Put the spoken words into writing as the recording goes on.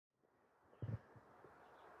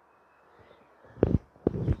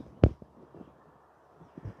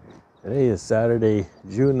Today is Saturday,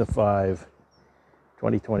 June the 5,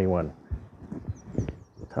 2021.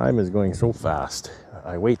 Time is going so fast.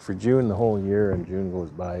 I wait for June the whole year and June goes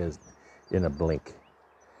by as in a blink.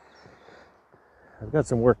 I've got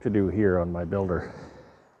some work to do here on my builder.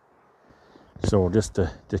 So just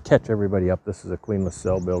to catch everybody up, this is a queenless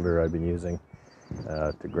cell builder I've been using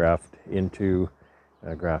to graft into.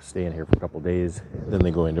 Grafts stay in here for a couple days, then they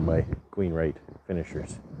go into my Queen-Rite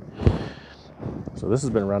finishers. So this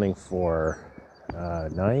has been running for 8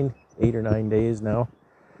 or 9 days now,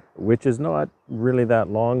 which is not really that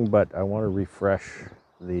long, but I want to refresh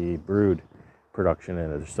the brood production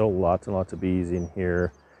in it. There's still lots and lots of bees in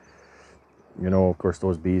here. You know, of course,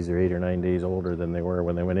 those bees are 8 or 9 days older than they were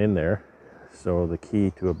when they went in there. So the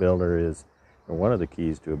key to a builder is, or one of the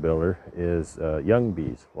keys to a builder is young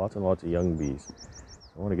bees, lots and lots of young bees.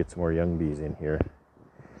 I want to get some more young bees in here.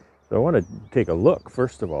 So I want to take a look,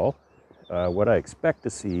 first of all. What I expect to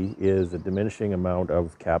see is a diminishing amount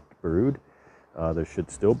of capped brood. There should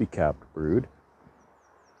still be capped brood,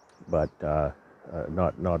 but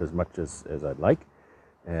not as much as I'd like.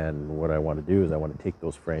 And what I want to do is I want to take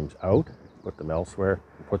those frames out, put them elsewhere,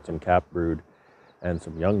 put some capped brood and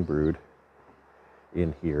some young brood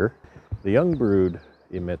in here. The young brood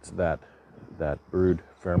emits that brood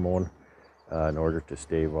pheromone in order to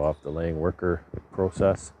stave off the laying worker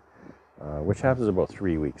process. Which happens about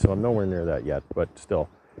 3 weeks, so I'm nowhere near that yet, but still,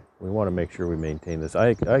 we want to make sure we maintain this. I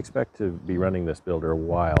expect to be running this builder a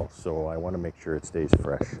while, so I want to make sure it stays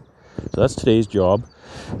fresh. So that's today's job.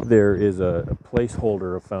 There is a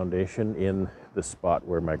placeholder of foundation in the spot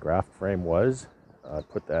where my graft frame was. I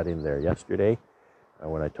put that in there yesterday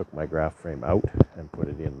when I took my graft frame out and put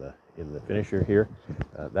it in the finisher here.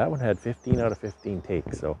 That one had 15 out of 15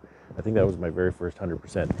 takes, so I think that was my very first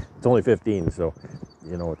 100%. It's only 15, so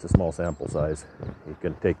you know, it's a small sample size. You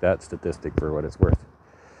can take that statistic for what it's worth.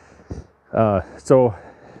 So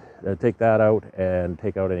take that out and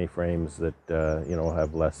take out any frames that you know,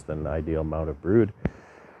 have less than ideal amount of brood.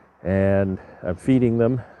 And I'm feeding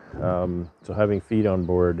them. So having feed on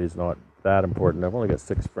board is not that important. I've only got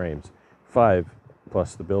 6 frames, 5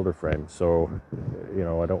 plus the builder frame. So you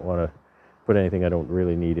know, I don't want to put anything I don't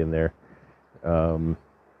really need in there.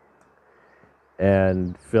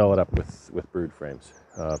 And fill it up with brood frames.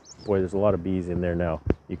 Boy, there's a lot of bees in there now.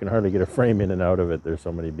 You can hardly get a frame in and out of it. There's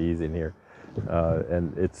so many bees in here.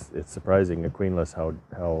 And it's surprising at Queenless how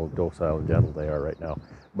docile and gentle they are right now.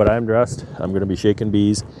 But I'm dressed. I'm going to be shaking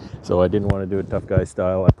bees, so I didn't want to do it tough guy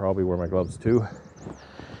style. I probably wear my gloves too.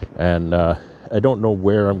 And I don't know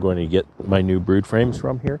where I'm going to get my new brood frames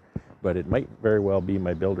from here, but it might very well be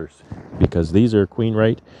my builders, because these are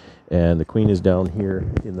Queen-Rite, and the queen is down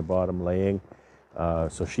here in the bottom laying.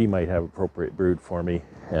 So she might have appropriate brood for me,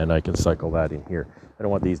 and I can cycle that in here. I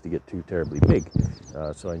don't want these to get too terribly big,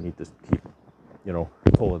 so I need to keep, you know,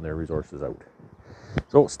 pulling their resources out.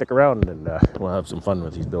 So stick around and we'll have some fun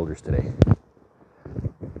with these builders today.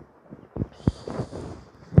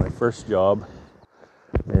 My first job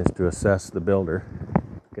is to assess the builder.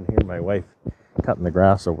 You can hear my wife cutting the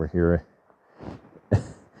grass over here.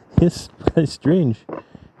 It's kind of strange.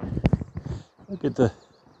 Look at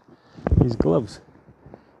these gloves.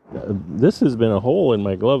 This has been a hole in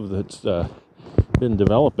my glove that's been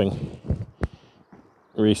developing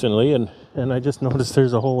recently, and I just noticed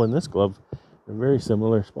there's a hole in this glove, a very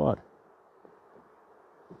similar spot.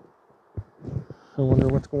 I wonder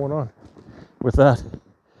what's going on with that.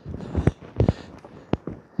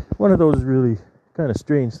 One of those really kind of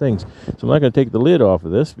strange things. So I'm not going to take the lid off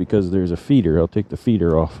of this because there's a feeder. I'll take the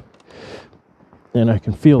feeder off, and I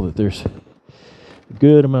can feel that there's a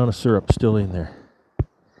good amount of syrup still in there.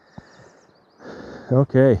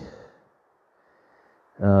 Okay.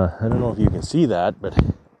 I don't know if you can see that, but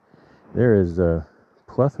there is a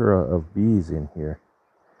plethora of bees in here.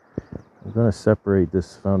 I'm going to separate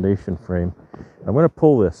this foundation frame. I'm going to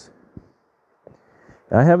pull this.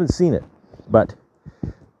 I haven't seen it, but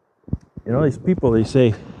you know, these people, they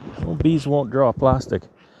say, oh, bees won't draw plastic.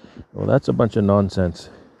 Well, that's a bunch of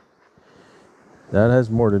nonsense. That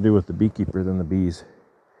has more to do with the beekeeper than the bees.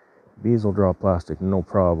 Bees will draw plastic, no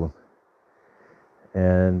problem.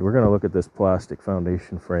 And we're going to look at this plastic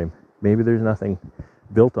foundation frame. Maybe there's nothing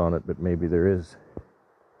built on it, but maybe there is.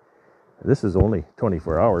 This is only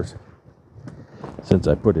 24 hours since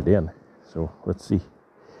I put it in. So let's see.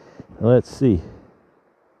 Let's see.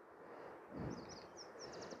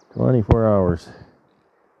 24 hours.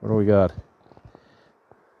 What do we got?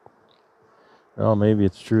 Well, maybe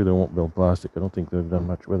it's true they won't build plastic. I don't think they've done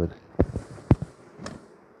much with it.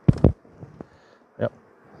 Yep.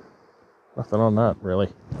 Nothing on that, really.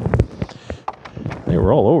 They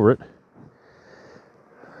were all over it.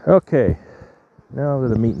 Okay, now to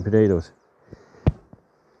the meat and potatoes.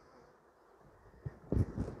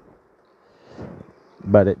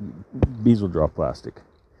 But bees will draw plastic.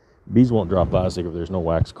 Bees won't draw plastic if there's no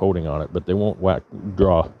wax coating on it, but they won't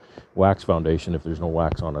draw wax foundation if there's no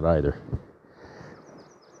wax on it either.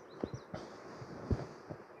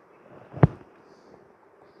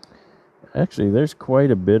 Actually, there's quite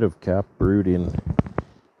a bit of cap brood in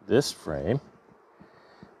this frame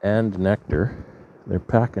and nectar. They're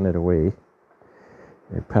packing it away.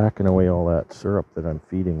 They're packing away all that syrup that I'm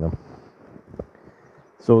feeding them.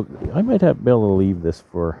 So I might be able to leave this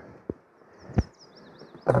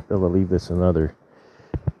another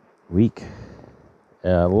week.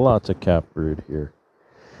 Lots of cap brood here.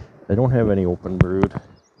 I don't have any open brood,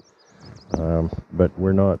 but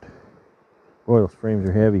we're not. Boy, those frames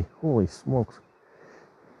are heavy. Holy smokes.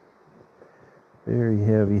 Very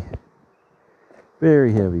heavy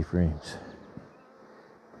frames.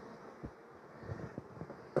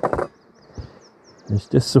 There's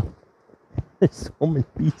just so many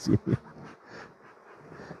bees in here.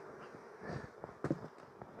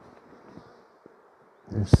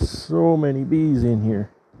 There's so many bees in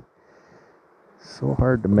here. So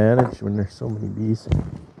hard to manage when there's so many bees.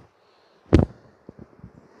 I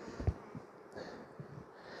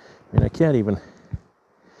mean, I can't even,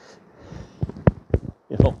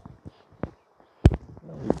 how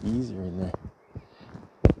many bees are in there?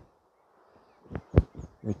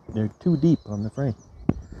 They're too deep on the frame.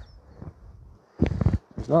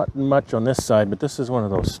 There's not much on this side, but this is one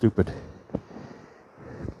of those stupid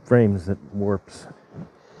frames that warps.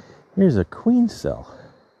 Here's a queen cell.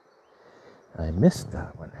 I missed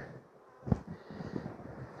that one.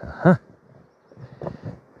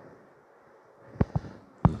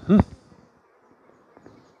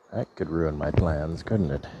 That could ruin my plans,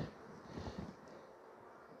 couldn't it?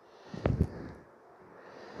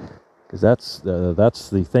 Because that's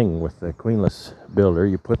the thing with the queenless builder.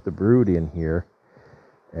 You put the brood in here,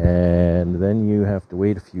 and then you have to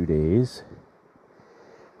wait a few days,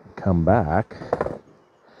 come back,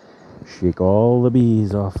 shake all the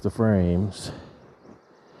bees off the frames,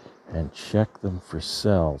 and check them for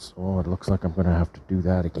cells. Oh, it looks like I'm going to have to do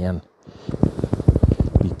that again.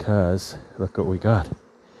 Because look what we got.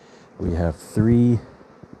 We have 3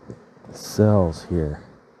 cells here.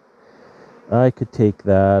 I could take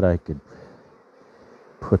that, I could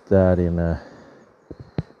put that in a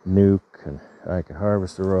nuke, and I could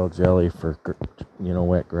harvest the royal jelly for,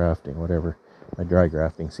 wet grafting, whatever. My dry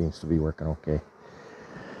grafting seems to be working okay.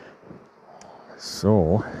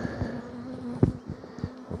 So,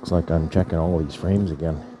 looks like I'm checking all these frames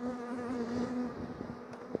again.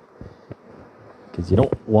 Because you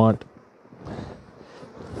don't want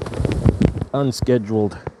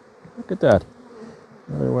unscheduled. Look at that.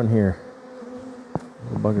 Another one here.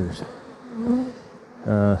 The buggers.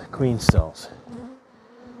 Queen cells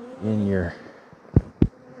in your.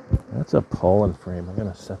 That's a pollen frame. I'm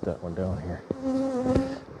going to set that one down here.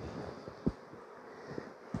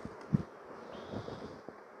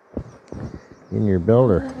 In your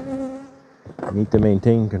builder, you need to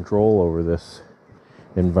maintain control over this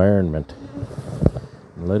environment.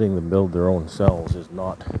 And letting them build their own cells is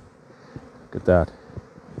not. Look at that.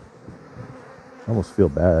 I almost feel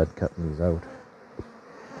bad cutting these out.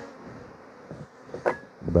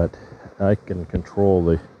 But I can control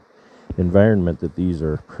the environment that these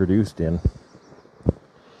are produced in.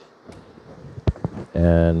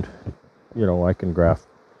 And, I can graft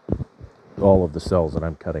all of the cells that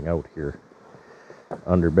I'm cutting out here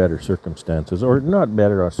under better circumstances, or not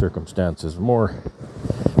better circumstances, more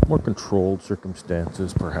controlled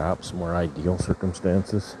circumstances, perhaps more ideal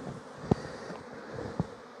circumstances,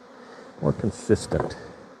 more consistent.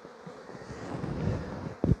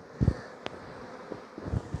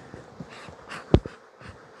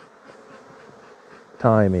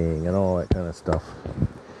 Timing and all that kind of stuff.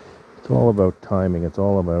 It's all about timing. It's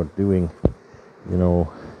all about doing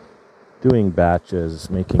batches,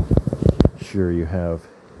 making sure you have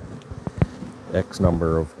X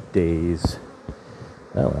number of days.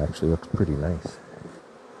 That one actually looks pretty nice.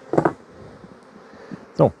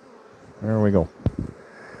 So, there we go.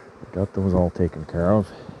 Got those all taken care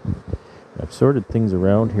of. I've sorted things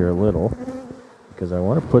around here a little because I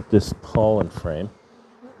want to put this pollen frame.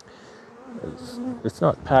 It's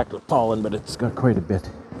not packed with pollen, but it's got quite a bit.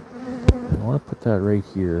 I want to put that right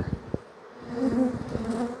here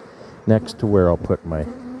next to where I'll put my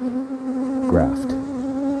graft.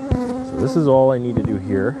 So this is all I need to do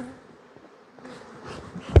here.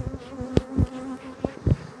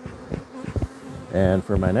 And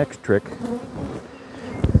for my next trick,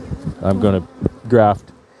 I'm going to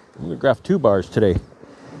graft 2 bars today.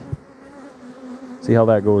 See how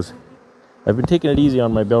that goes. I've been taking it easy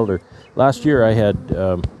on my builder. Last year I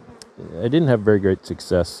didn't have very great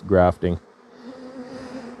success grafting.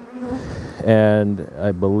 And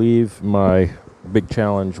I believe my big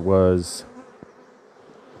challenge was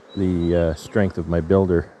the strength of my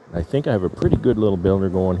builder. I think I have a pretty good little builder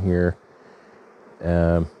going here.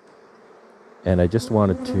 And I just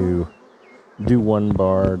wanted to do one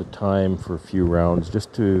bar at a time for a few rounds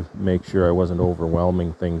just to make sure I wasn't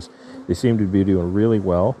overwhelming things. They seem to be doing really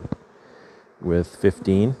well with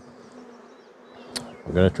 15.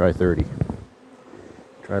 I'm going to try 30.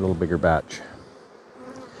 Try a little bigger batch.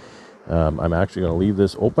 I'm actually going to leave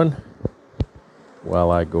this open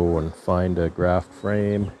while I go and find a graft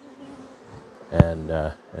frame and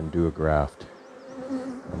do a graft.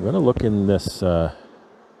 I'm going to look in this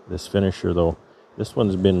this finisher though. This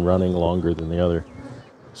one's been running longer than the other,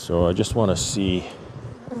 so I just want to see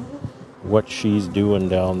what she's doing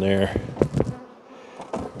down there.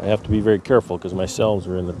 I have to be very careful because my cells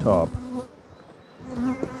are in the top.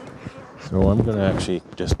 So I'm going to actually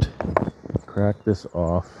just crack this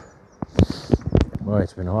off. Boy,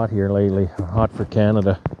 it's been hot here lately. Hot for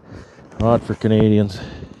Canada. Hot for Canadians.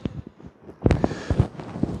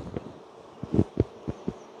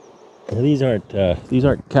 Now, these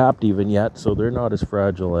aren't capped even yet, so they're not as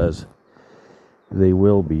fragile as they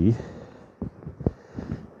will be.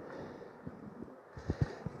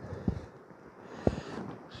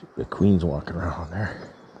 The queen's walking around there.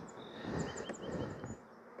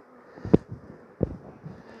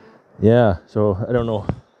 Yeah, so I don't know.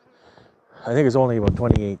 I think it's only about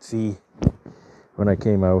 28C when I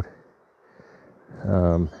came out.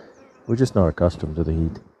 We're just not accustomed to the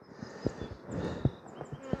heat.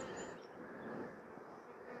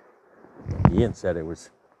 Ian said it was,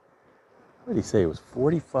 what did he say? It was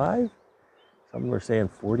 45? Some were saying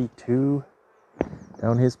 42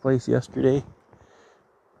 down his place yesterday.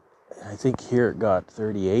 I think here it got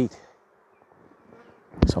 38.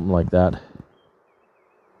 Something like that.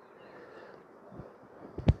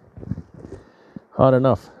 Hot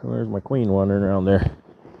enough. There's my queen wandering around there.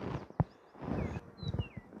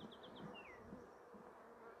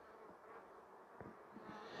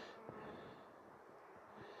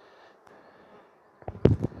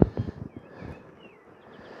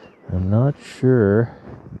 I'm not sure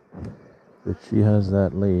that she has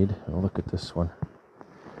that laid. Oh, look at this one.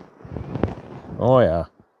 Oh yeah.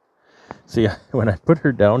 See, when I put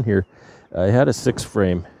her down here, I had a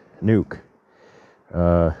 6-frame nuke.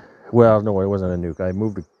 Well, no, it wasn't a nuke. I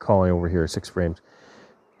moved a colony over here, 6 frames,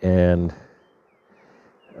 and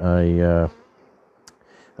I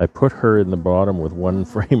put her in the bottom with 1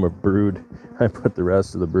 frame of brood. I put the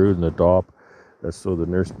rest of the brood in the top, so the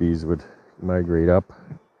nurse bees would migrate up.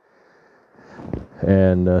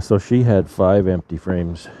 And so she had 5 empty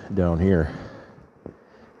frames down here,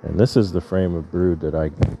 and this is the frame of brood that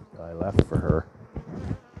I left for her.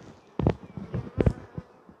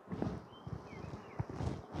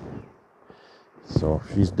 So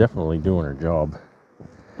she's definitely doing her job,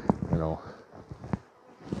 you know.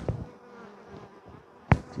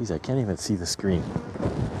 Geez, I can't even see the screen.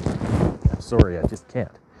 I'm sorry, I just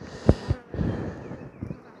can't.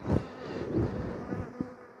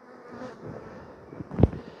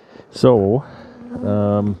 So,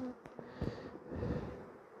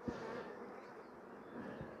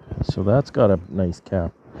 so that's got a nice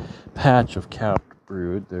patch of capped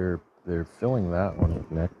brood. They're filling that one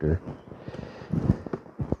with nectar.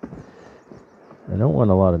 I don't want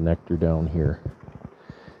a lot of nectar down here.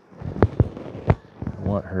 I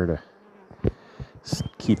want her to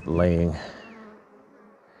keep laying.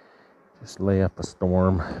 Just lay up a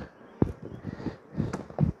storm.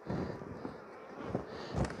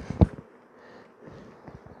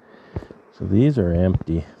 So these are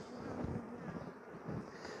empty.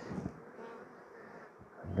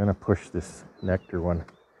 I'm gonna push this nectar one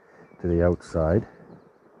to the outside.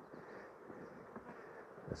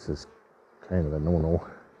 This is kind of a no-no.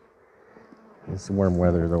 It's warm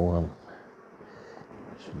weather though.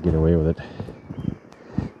 Should get away with it.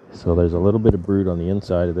 So there's a little bit of brood on the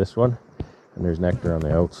inside of this one, and there's nectar on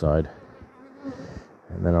the outside.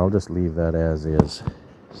 And then I'll just leave that as is.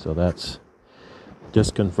 So that's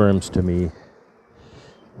just confirms to me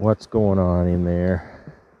what's going on in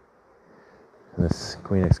there. This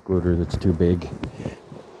queen excluder that's too big.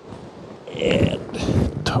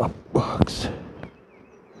 And top box.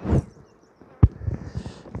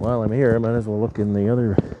 While I'm here, I might as well look in the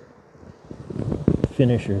other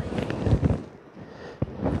finisher.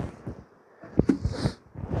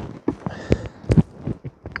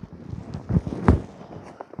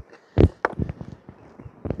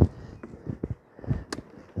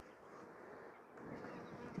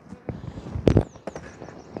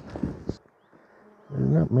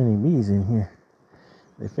 not many bees in here.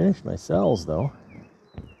 They finished my cells though.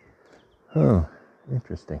 Huh,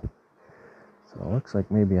 interesting. So it looks like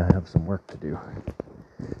maybe I have some work to do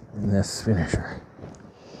in this finisher.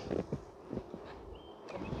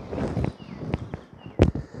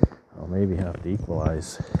 I'll maybe have to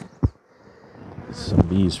equalize some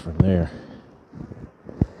bees from there.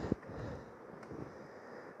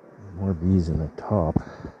 More bees in the top.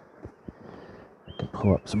 I can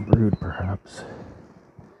pull up some brood perhaps.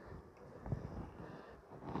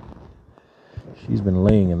 She's been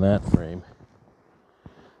laying in that frame,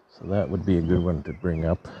 so that would be a good one to bring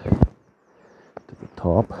up to the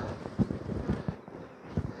top.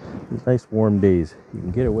 These nice warm days, you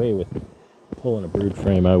can get away with pulling a brood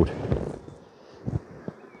frame out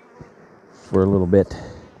for a little bit.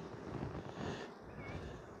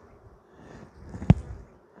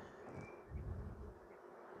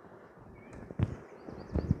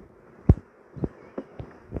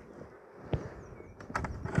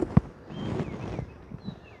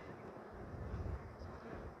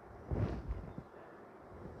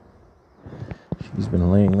 She's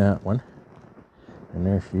been laying that one, and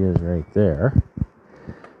there she is right there.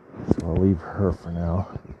 So I'll leave her for now.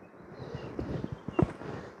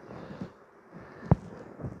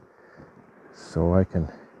 So I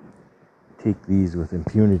can take these with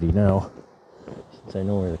impunity now, since I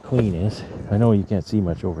know where the queen is. I know you can't see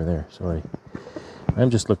much over there, so I'm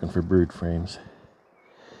just looking for brood frames.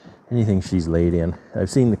 Anything she's laid in.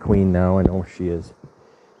 I've seen the queen now, I know where she is.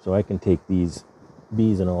 So I can take these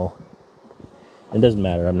bees and all. It doesn't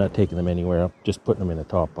matter, I'm not taking them anywhere, I'm just putting them in a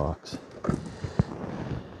top box.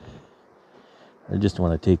 I just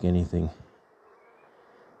want to take anything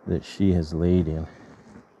that she has laid in.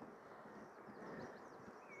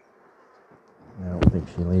 I don't think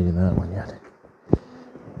she laid in that one yet.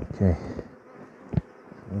 Okay,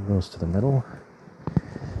 that goes to the middle.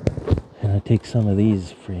 And I take some of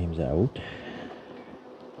these frames out.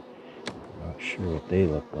 Not sure what they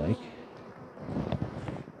look like.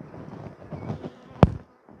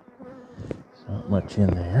 There's not much in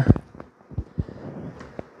there.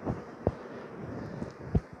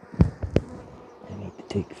 I need to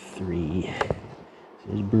take 3. So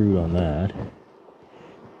there's brood on that.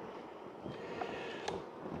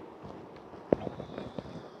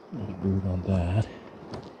 There's brood on that.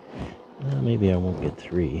 Maybe I won't get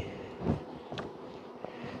 3.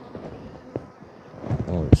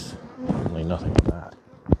 Oh, there's certainly nothing on that.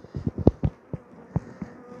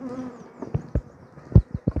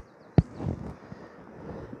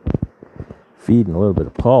 Feeding a little bit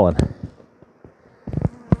of pollen.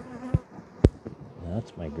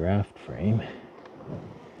 That's my graft frame.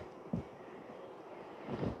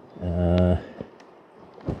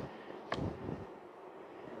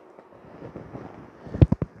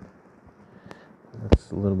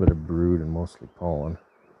 That's a little bit of brood and mostly pollen.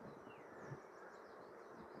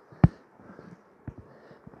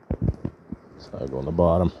 So I'll go on the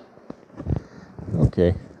bottom.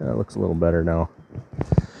 Okay, that looks a little better now.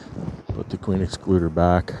 Put the queen excluder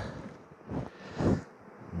back.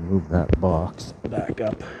 Move that box back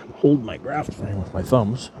up. Hold my graft frame with my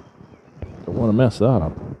thumbs. Don't want to mess that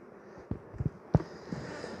up.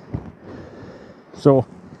 So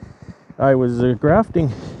I was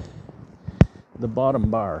grafting the bottom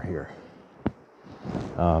bar here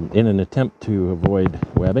in an attempt to avoid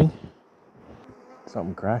webbing.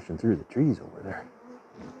 Something crashing through the trees over there.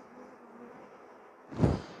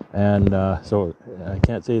 And so I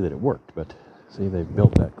can't say that it worked, but see, they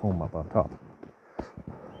built that comb up on top.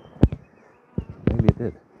 Maybe it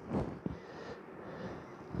did.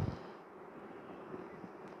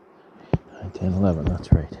 9, 10, 11,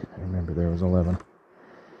 that's right. I remember there was 11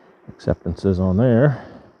 acceptances on there.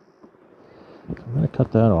 So I'm going to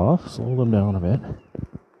cut that off, slow them down a bit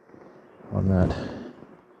on that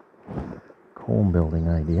comb building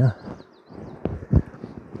idea.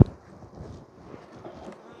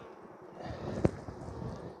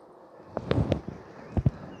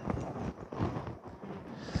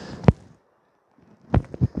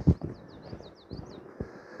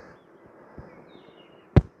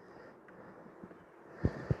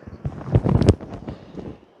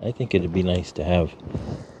 I think it'd be nice to have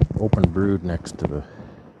open brood next to the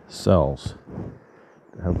cells,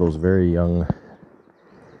 to have those very young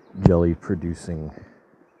jelly producing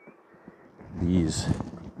bees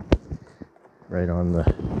right on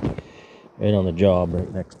the job,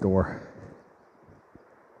 right next door.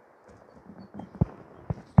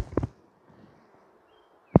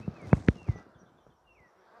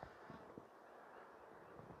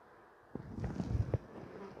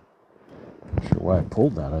 Not sure why I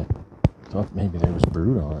pulled that. I thought maybe there was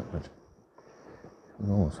brood on it, but Who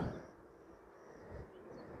knows?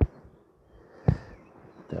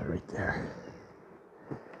 That right there.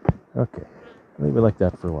 Okay, leave it like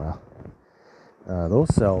that for a while.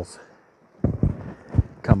 Those cells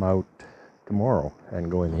come out tomorrow and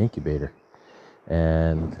go in the incubator.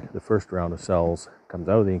 And the first round of cells comes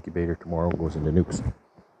out of the incubator tomorrow and goes into nukes.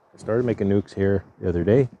 I started making nukes here the other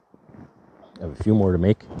day. I have a few more to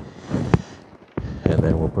make. And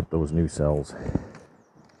then we'll put those new cells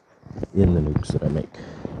in the nukes that I make.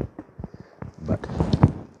 But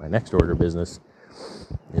my next order of business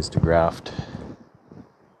is to graft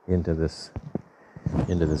into this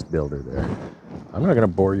builder there. I'm not going to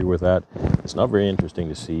bore you with that. It's not very interesting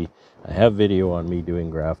to see. I have video on me doing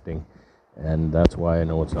grafting, and that's why I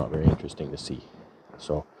know it's not very interesting to see.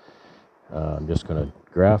 So I'm just going to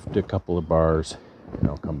graft a couple of bars, and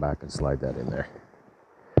I'll come back and slide that in there.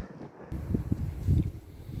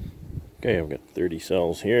 Okay, I've got 30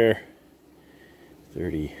 cells here.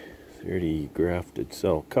 30 grafted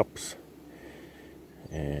cell cups.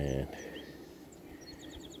 And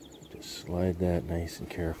just slide that nice and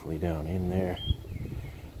carefully down in there.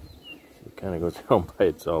 So it kind of goes down by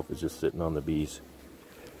itself. It's just sitting on the bees.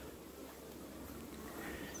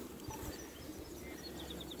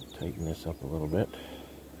 Tighten this up a little bit.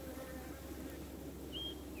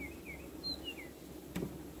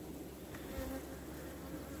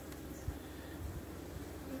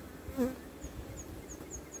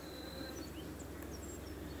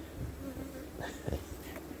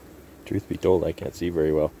 Truth be told, I can't see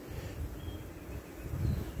very well.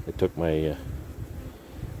 I took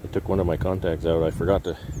one of my contacts out. I forgot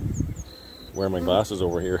to wear my glasses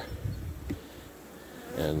over here,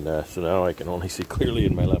 and so now I can only see clearly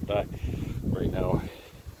in my left eye right now,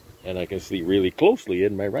 and I can see really closely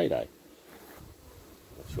in my right eye.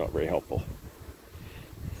 That's not very helpful.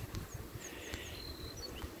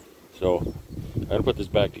 So I'm gonna put this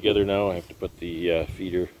back together now. I have to put the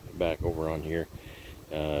feeder back over on here.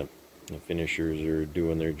 The finishers are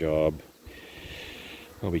doing their job.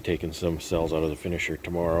 I'll be taking some cells out of the finisher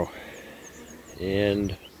tomorrow,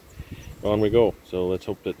 and on we go. So let's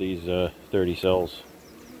hope that these 30 cells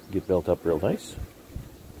get built up real nice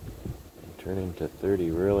and turn into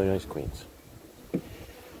 30 really nice queens.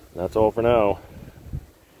 That's all for now.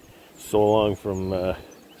 So long from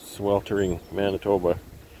sweltering Manitoba.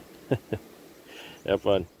 Have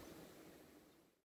fun.